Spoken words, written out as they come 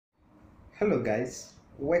Hello guys,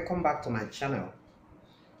 welcome back to my channel.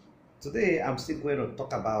 Today I'm still going to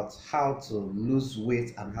talk about how to lose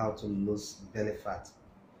weight and how to lose belly fat.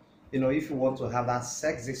 If you want to have that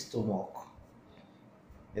sexy stomach,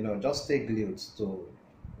 just stay glued to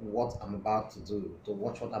what I'm about to do, to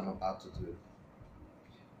watch what I'm about to do.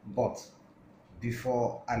 But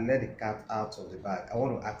before I let the cat out of the bag, I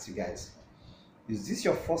want to ask you guys, is this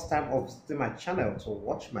your first time of visiting my channel to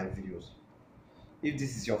watch my videos? If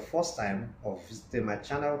this is your first time of visiting my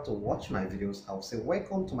channel to watch my videos, I will say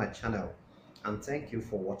welcome to my channel and thank you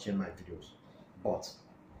for watching my videos. But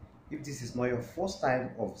if this is not your first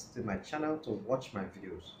time of visiting my channel to watch my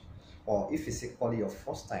videos, or if it's equally your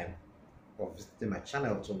first time of visiting my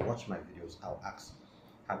channel to watch my videos, I'll ask,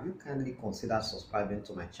 have you kindly considered subscribing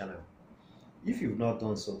to my channel? If you've not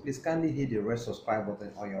done so, please kindly hit the red subscribe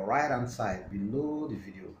button on your right hand side below the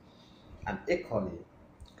video, and equally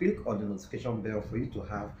click on the notification bell for you to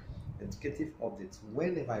have indicative updates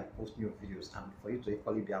whenever I post new videos, and for you to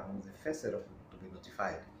equally be among the first set of people to be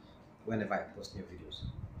notified whenever I post new videos.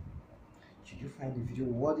 Should you find the video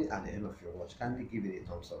worthy at the end of your watch, kindly give it a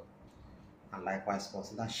thumbs up, and likewise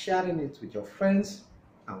consider sharing it with your friends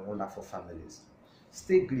and wonderful families.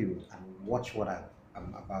 Stay glued and watch what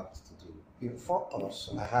I'm about to do. For us,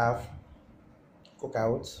 I have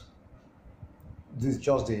cookout. This is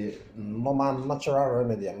just the normal natural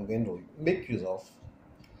remedy I'm going to make use of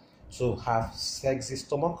to have sexy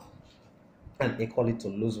stomach and equally to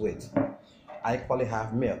lose weight. I equally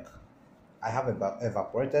have milk. I have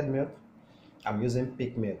evaporated milk. I'm using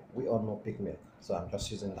pig milk. We all know pig milk, so I'm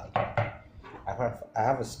just using that. I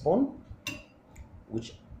have a spoon,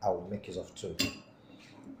 which I will make use of too.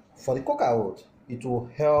 For the cookout, it will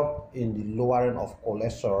help in the lowering of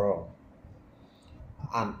cholesterol.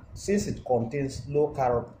 And since it contains low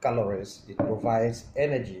calories, it provides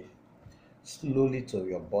energy slowly to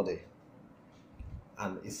your body,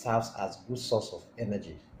 and it serves as good source of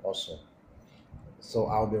energy also. So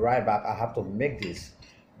I'll be right back. I have to make this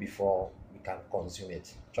before we can consume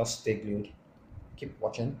it. Just stay glued, keep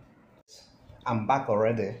watching. I'm back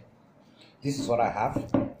already. This is what I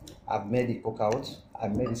have. I've made it cook out. I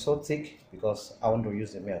made it so thick because I want to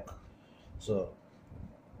use the milk, so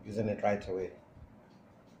using it right away.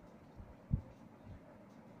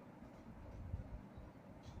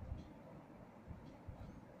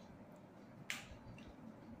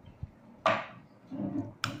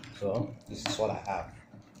 So this is what I have.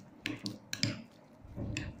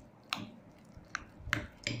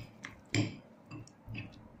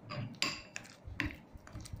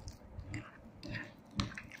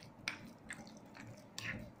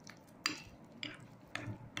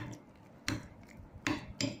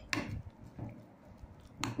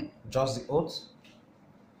 Just the oats.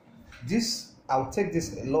 I'll take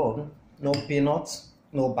this alone. No peanuts,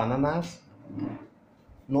 no bananas,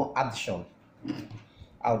 no addition.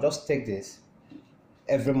 I'll just take this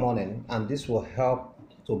every morning, and this will help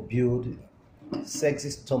to build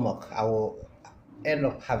sexy stomach. I will end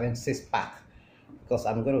up having 6-pack because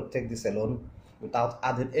I'm going to take this alone without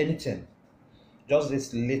adding anything. Just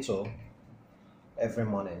this little every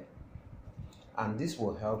morning, and this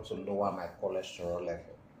will help to lower my cholesterol level.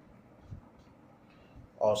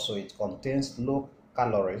 Also, it contains low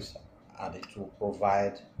calories and it will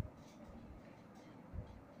provide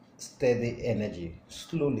steady energy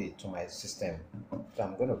slowly to my system. So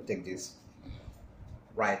I'm going to take this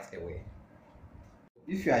right away.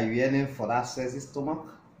 If you are yearning for that sexy stomach,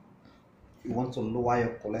 you want to lower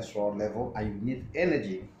your cholesterol level, and you need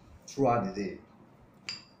energy throughout the day,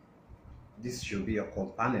 this should be your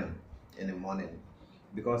companion in the morning,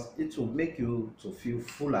 because it will make you to feel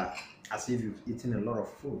fuller, as if you've eaten a lot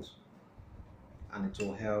of food, and it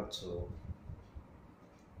will help to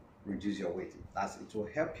reduce your weight. It will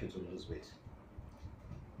help you to lose weight,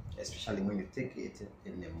 especially when you take it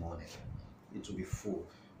in the morning. It will be full,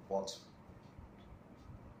 but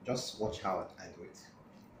just watch how I do it.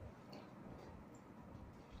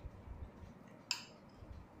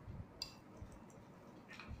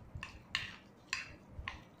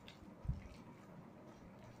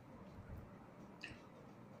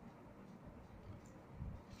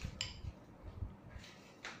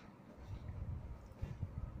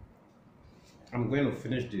 I'm going to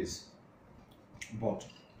finish this, but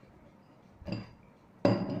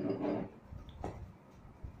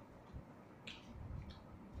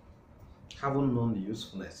haven't known the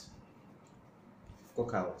usefulness of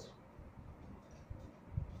cookout,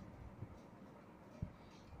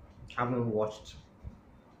 haven't watched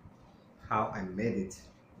how I made it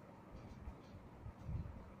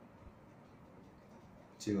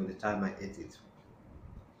till the time I ate it.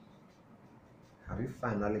 Have you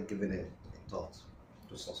finally given it thought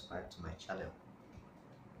to subscribe to my channel.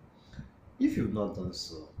 If you've not done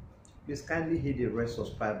so, please kindly hit the red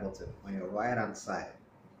subscribe button on your right hand side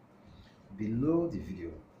below the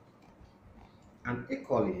video, and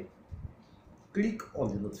equally click on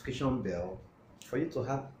the notification bell for you to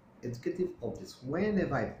have educative updates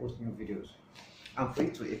whenever I post new videos, and for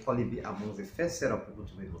you to equally be among the first set of people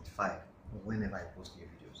to be notified whenever I post new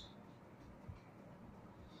videos.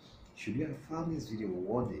 Should you have found this video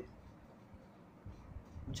worthy,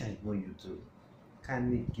 which I know you do,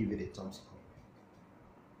 kindly give it a thumbs up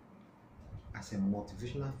as a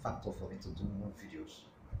motivational factor for me to do more videos.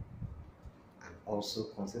 And also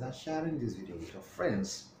consider sharing this video with your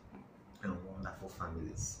friends and wonderful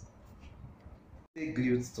families. Stay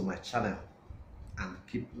glued to my channel and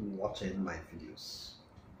keep watching my videos.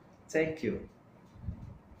 Thank you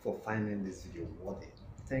for finding this video worthy.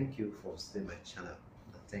 Thank you for visiting my channel,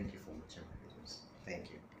 and thank you for watching my videos.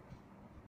 Thank you.